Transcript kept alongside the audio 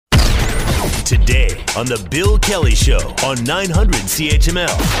Today on The Bill Kelly Show on 900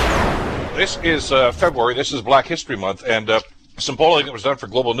 CHML. This is February. This is Black History Month, and some polling that was done for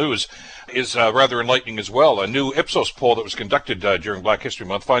Global News is rather enlightening as well. A new Ipsos poll that was conducted during Black History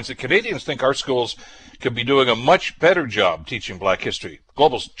Month finds that Canadians think our schools could be doing a much better job teaching Black history.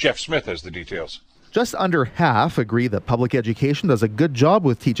 Global's Jeff Smith has the details. Just under half agree that public education does a good job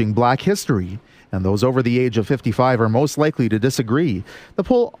with teaching Black history, and those over the age of 55 are most likely to disagree. The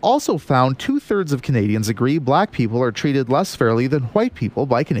poll also found 2/3 of Canadians agree Black people are treated less fairly than white people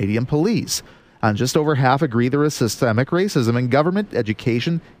by Canadian police, and just over half agree there is systemic racism in government,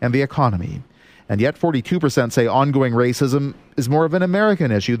 education, and the economy. And yet 42% say ongoing racism is more of an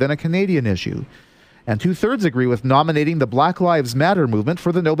American issue than a Canadian issue. And 2/3 agree with nominating the Black Lives Matter movement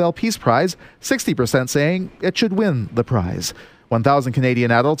for the Nobel Peace Prize, 60% saying it should win the prize. 1,000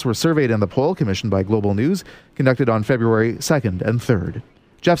 Canadian adults were surveyed in the poll commissioned by Global News, conducted on February 2nd and 3rd.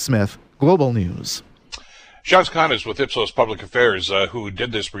 Jeff Smith, Global News. Shans Khan is with Ipsos Public Affairs, who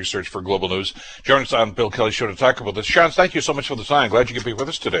did this research for Global News. Join us on Bill Kelly Show to talk about this. Shans, thank you so much for the time. Glad you could be with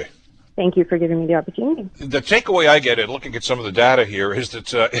us today. Thank you for giving me the opportunity. The takeaway I get in looking at some of the data here is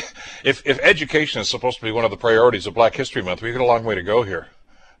that if education is supposed to be one of the priorities of Black History Month, we've got a long way to go here.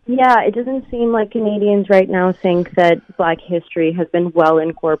 Yeah, it doesn't seem like Canadians right now think that Black history has been well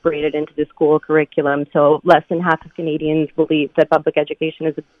incorporated into the school curriculum. So less than half of Canadians believe that public education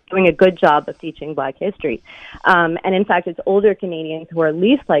is doing a good job of teaching Black history. And in fact, it's older Canadians who are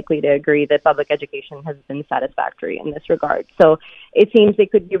least likely to agree that public education has been satisfactory in this regard. So it seems they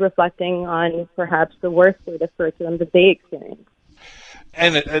could be reflecting on perhaps the worst state of curriculum that they experience.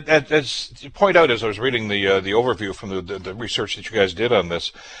 And as you point out, as I was reading the overview from the research that you guys did on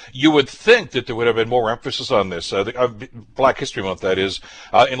this, you would think that there would have been more emphasis on this, Black History Month, that is,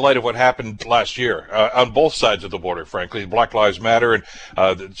 in light of what happened last year on both sides of the border, frankly. Black Lives Matter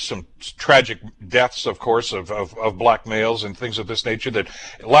and some tragic deaths, of course, of black males and things of this nature that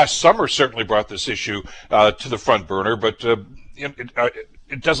last summer certainly brought this issue to the front burner, but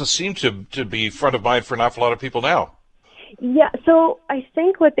it doesn't seem to be front of mind for an awful lot of people now. Yeah, so I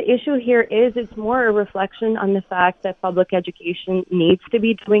think what the issue here is, it's more a reflection on the fact that public education needs to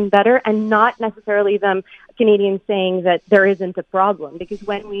be doing better, and not necessarily them Canadians saying that there isn't a problem. Because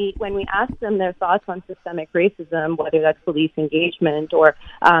when we ask them their thoughts on systemic racism, whether that's police engagement or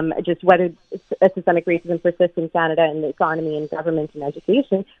just whether systemic racism persists in Canada in the economy and government and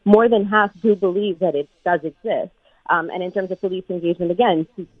education, more than half do believe that it does exist. And in terms of police engagement, again,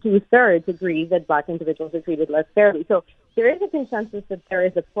 2/3 agree that Black individuals are treated less fairly. So there is a consensus that there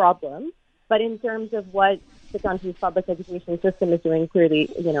is a problem, but in terms of what the country's public education system is doing, clearly,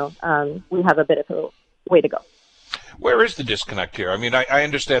 we have a bit of a way to go. Where is the disconnect here? I mean, I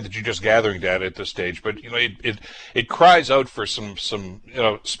understand that you're just gathering data at this stage, but it cries out for some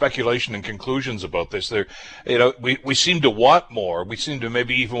speculation and conclusions about this. There, we seem to want more. We seem to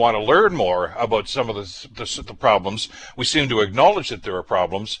maybe even want to learn more about some of the problems. We seem to acknowledge that there are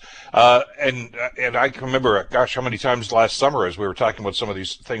problems, and I can remember, gosh, how many times last summer as we were talking about some of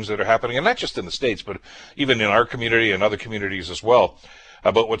these things that are happening, and not just in the States, but even in our community and other communities as well,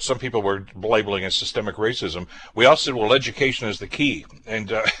 about what some people were labeling as systemic racism. We all said, well, education is the key.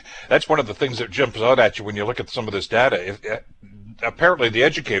 And that's one of the things that jumps out at you when you look at some of this data. Apparently the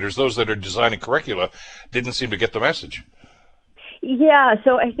educators, those that are designing curricula, didn't seem to get the message. Yeah,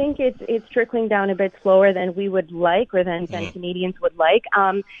 so I think it's trickling down a bit slower than we would like, or than Canadians would like.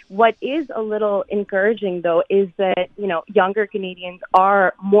 What is a little encouraging, though, is that, younger Canadians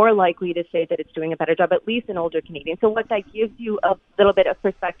are more likely to say that it's doing a better job, at least in older Canadians. So what that gives you a little bit of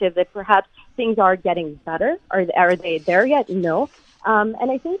perspective that perhaps things are getting better. Are they there yet? No.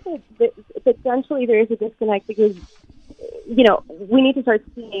 And I think that potentially there is a disconnect because, we need to start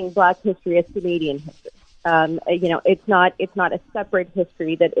seeing Black history as Canadian history. It's not a separate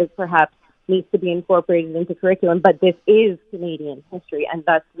history that is perhaps needs to be incorporated into curriculum, but this is Canadian history, and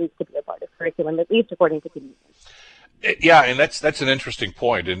thus needs to be a part of curriculum, at least according to Canadians. Yeah, and that's an interesting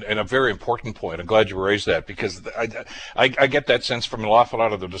point and a very important point. I'm glad you raised that, because I get that sense from an awful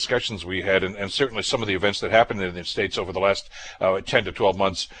lot of the discussions we had, and certainly some of the events that happened in the States over the last 10 to 12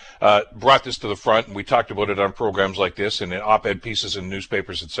 months brought this to the front, and we talked about it on programs like this and in op-ed pieces in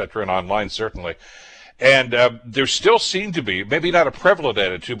newspapers, etc., and online certainly. And there still seemed to be, maybe not a prevalent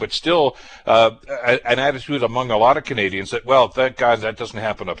attitude, but still an attitude among a lot of Canadians that, well, thank God that doesn't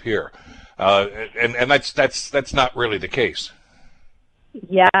happen up here. And that's not really the case.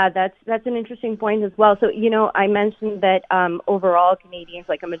 Yeah, that's an interesting point as well. So, I mentioned that overall Canadians,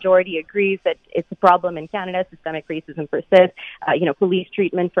 like a majority, agrees that it's a problem in Canada. Systemic racism persists. Police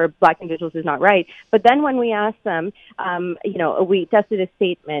treatment for Black individuals is not right. But then when we asked them, we tested a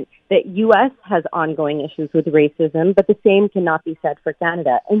statement that U.S. has ongoing issues with racism, but the same cannot be said for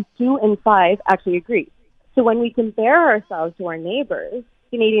Canada. And 2 in 5 actually agree. So when we compare ourselves to our neighbors,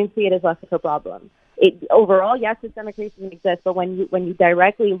 Canadians see it as less of a problem. Overall, yes, systemic racism exists, but when you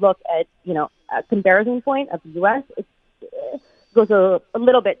directly look at a comparison point of the U.S., it goes a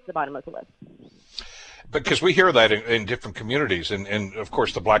little bit to the bottom of the list. Because we hear that in different communities, and of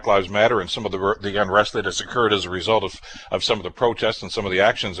course the Black Lives Matter and some of the unrest that has occurred as a result of some of the protests and some of the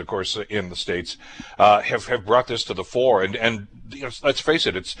actions, of course, in the States, have brought this to the fore. And let's face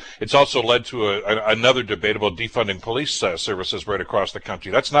it, it's also led to another debate about defunding police services right across the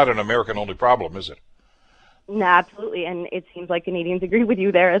country. That's not an American-only problem, is it? No, absolutely, and it seems like Canadians agree with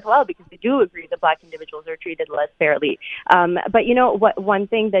you there as well, because they do agree that Black individuals are treated less fairly. But one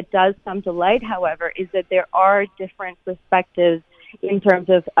thing that does come to light, however, is that there are different perspectives in terms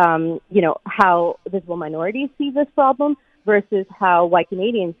of how visible minorities see this problem versus how white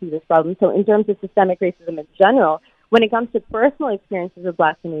Canadians see this problem. So in terms of systemic racism in general, when it comes to personal experiences of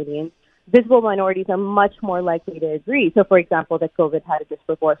Black Canadians, visible minorities are much more likely to agree. So, for example, that COVID had a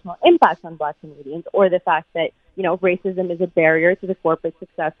disproportionate impact on Black Canadians, or the fact that, racism is a barrier to the corporate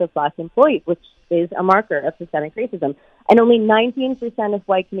success of Black employees, which is a marker of systemic racism. And only 19% of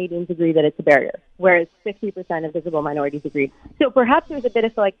white Canadians agree that it's a barrier, whereas 50% of visible minorities agree. So perhaps there's a bit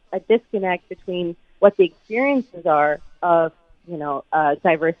of a disconnect between what the experiences are of,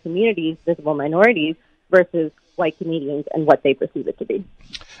 diverse communities, visible minorities, versus white Canadians and what they perceive it to be.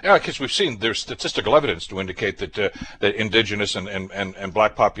 Yeah, because we've seen there's statistical evidence to indicate that Indigenous and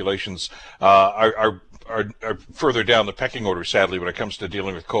Black populations are further down the pecking order, sadly, when it comes to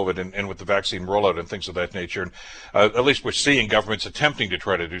dealing with COVID and with the vaccine rollout and things of that nature. And at least we're seeing governments attempting to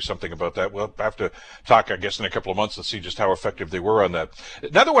try to do something about that. We'll have to talk, I guess, in a couple of months and see just how effective they were on that.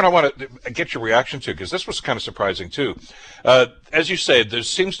 Another one I want to get your reaction to, because this was kind of surprising too. As you say, there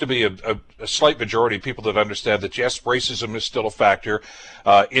seems to be a slight majority of people that understand that, yes, racism is still a factor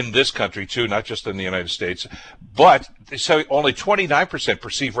in this country too, not just in the United States. But they say only 29%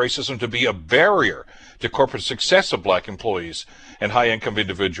 perceive racism to be a barrier to corporate success of Black employees and high-income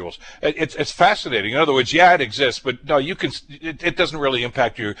individuals. It's fascinating. In other words, yeah, it exists, but no, it doesn't really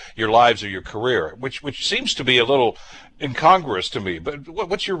impact your lives or your career, which seems to be a little incongruous to me. But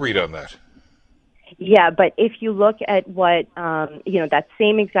what's your read on that? Yeah, but if you look at what, that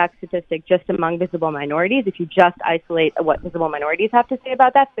same exact statistic just among visible minorities, if you just isolate what visible minorities have to say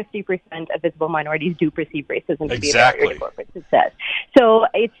about that, 50% of visible minorities do perceive racism to be a barrier to corporate success. So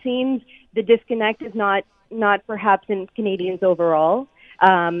it seems the disconnect is not perhaps in Canadians overall,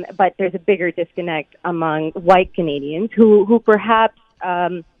 but there's a bigger disconnect among white Canadians who perhaps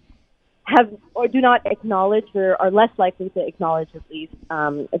have or do not acknowledge or are less likely to acknowledge at least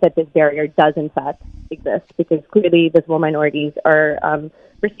that this barrier does in fact exist, because clearly visible minorities are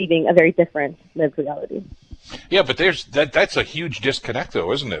perceiving a very different lived reality. Yeah, but that's a huge disconnect,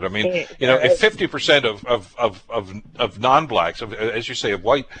 though, isn't it? I mean, if 50% of non-blacks, as you say, of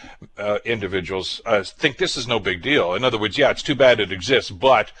white individuals, think this is no big deal. In other words, yeah, it's too bad it exists,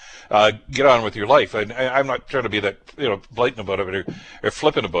 but get on with your life. And I'm not trying to be that blatant about it or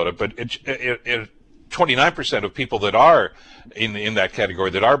flippant about it, but 29% of people that are in that category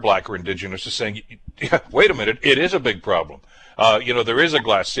that are Black or Indigenous are saying, yeah, wait a minute, it is a big problem. There is a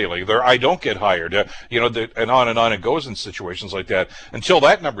glass ceiling. I don't get hired. And on it goes in situations like that. Until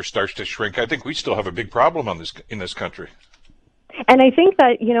that number starts to shrink, I think we still have a big problem in this country. And I think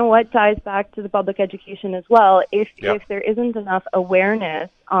that, what ties back to the public education as well. If there isn't enough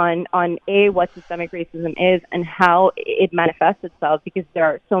awareness on what systemic racism is and how it manifests itself, because there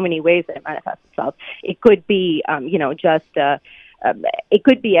are so many ways that it manifests itself. It could be, it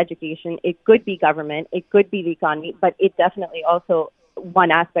could be education, it could be government, it could be the economy, but it definitely also, one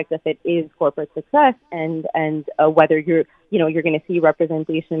aspect of it is corporate success and whether you're going to see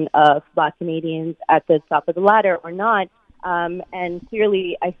representation of Black Canadians at the top of the ladder or not. And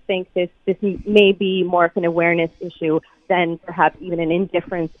clearly, I think this may be more of an awareness issue than perhaps even an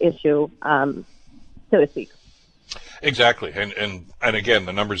indifference issue, so to speak. Exactly, and again,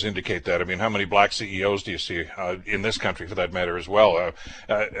 the numbers indicate that. I mean, how many black CEOs do you see in this country, for that matter, as well?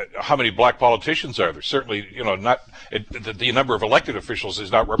 How many black politicians are there? Certainly, not the number of elected officials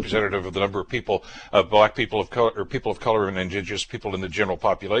is not representative of the number of people, black people of color, or people of color, and indigenous people in the general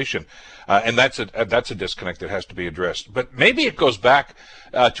population, and that's a disconnect that has to be addressed. But maybe it goes back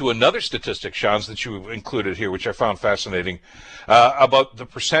to another statistic, Shans, that you included here, which I found fascinating, about the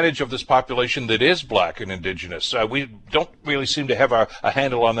percentage of this population that is black and indigenous. We don't really seem to have a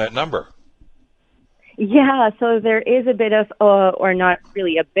handle on that number. Yeah, so there is a bit of, or not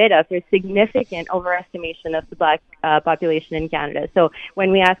really a bit of, there's significant overestimation of the black population in Canada. So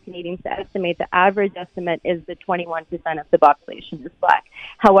when we ask Canadians to estimate, the average estimate is that 21% of the population is black.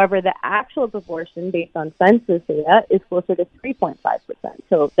 However, the actual proportion based on census data is closer to 3.5%.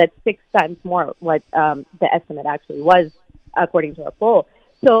 So that's 6 times more what the estimate actually was, according to a poll.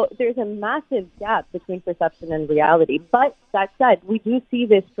 So there's a massive gap between perception and reality. But that said, we do see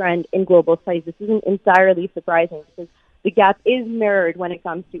this trend in global studies. This isn't entirely surprising because the gap is mirrored when it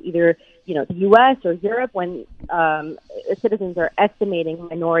comes to either, the U.S. or Europe when citizens are estimating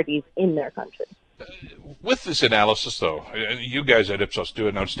minorities in their country. With this analysis, though, you guys at Ipsos do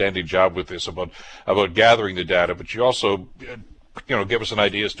an outstanding job with this about gathering the data, but you also give us an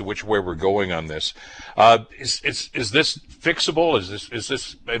idea as to which way we're going on this. Is this fixable? Is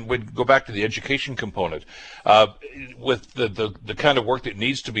this? And we go back to the education component with the kind of work that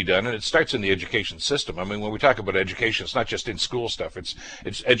needs to be done, and it starts in the education system. I mean, when we talk about education, it's not just in school stuff. It's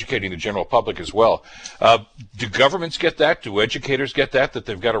educating the general public as well. Do governments get that? Do educators get that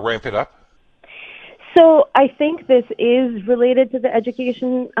they've got to ramp it up? So I think this is related to the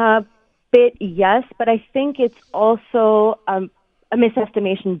education bit, yes, but I think it's also a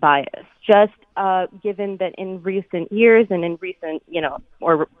misestimation bias, just given that in recent years and in recent,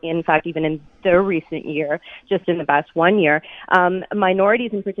 or in fact, even in the recent year, just in the past 1 year,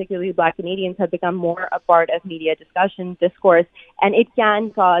 minorities and particularly Black Canadians have become more a part of media discussion, discourse, and it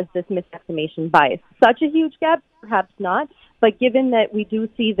can cause this misestimation bias. Such a huge gap, perhaps not, but given that we do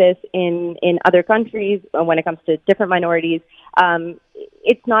see this in other countries when it comes to different minorities,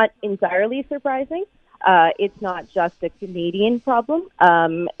 it's not entirely surprising. It's not just a Canadian problem.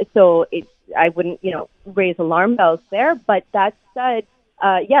 So I wouldn't, raise alarm bells there. But that said,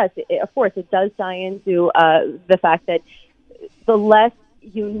 yes, of course, it does tie into the fact that the less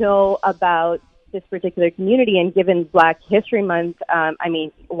you know about this particular community, and given Black History Month,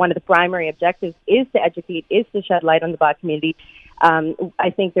 one of the primary objectives is to educate, is to shed light on the Black community.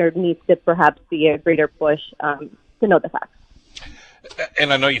 I think there needs to perhaps be a greater push to know the facts.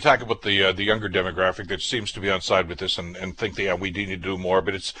 And I know you talk about the younger demographic that seems to be on side with this and think that we need to do more,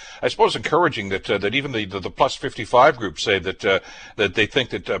 but it's, I suppose, encouraging that even the plus 55 group say that they think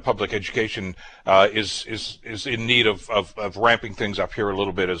that public education is in need of ramping things up here a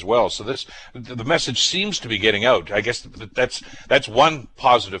little bit as well. So the message seems to be getting out. I guess that's one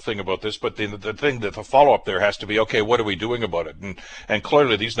positive thing about this, but the thing that the follow up there has to be, okay, what are we doing about it? And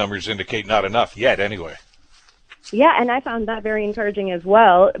clearly these numbers indicate not enough yet, anyway. Yeah, and I found that very encouraging as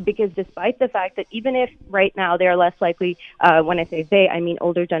well, because despite the fact that even if right now they are less likely, when I say they, I mean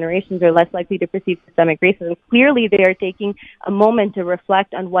older generations are less likely to perceive systemic racism, clearly they are taking a moment to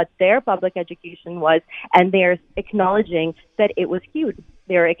reflect on what their public education was, and they are acknowledging that it was skewed.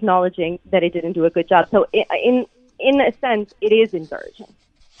 They are acknowledging that it didn't do a good job. So in a sense, it is encouraging.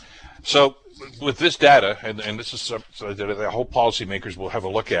 So with this data, and this is something that the whole policymakers will have a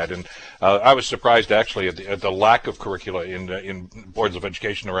look at, and I was surprised actually at the lack of curricula in boards of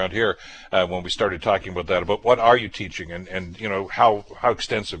education around here when we started talking about that, about what are you teaching, and how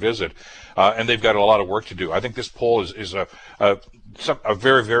extensive is it, and they've got a lot of work to do. I think this poll is a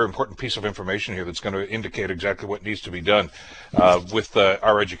very, very important piece of information here that's going to indicate exactly what needs to be done with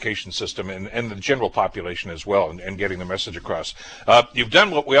our education system and the general population as well, and getting the message across. You've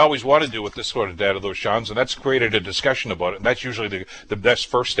done what we always want to do with this sort of data, though, Shans, and that's created a discussion about it, and that's usually the best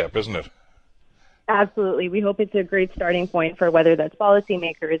first step, isn't it? Absolutely. We hope it's a great starting point for whether that's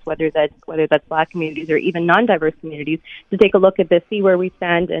policymakers, whether that's Black communities, or even non-diverse communities, to take a look at this, see where we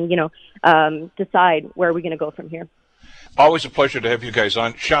stand, and decide where we're going to go from here. Always a pleasure to have you guys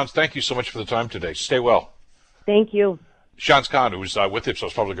on. Shans, thank you so much for the time today. Stay well. Thank you. Shans Khan, who's with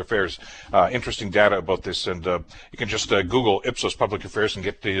Ipsos Public Affairs, interesting data about this, and you can just Google Ipsos Public Affairs and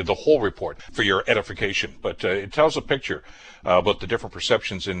get the whole report for your edification. But it tells a picture about the different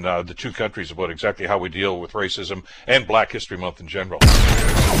perceptions in the two countries about exactly how we deal with racism and Black History Month in general.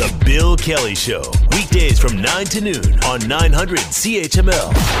 The Bill Kelly Show, weekdays from 9 to noon on 900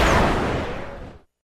 CHML.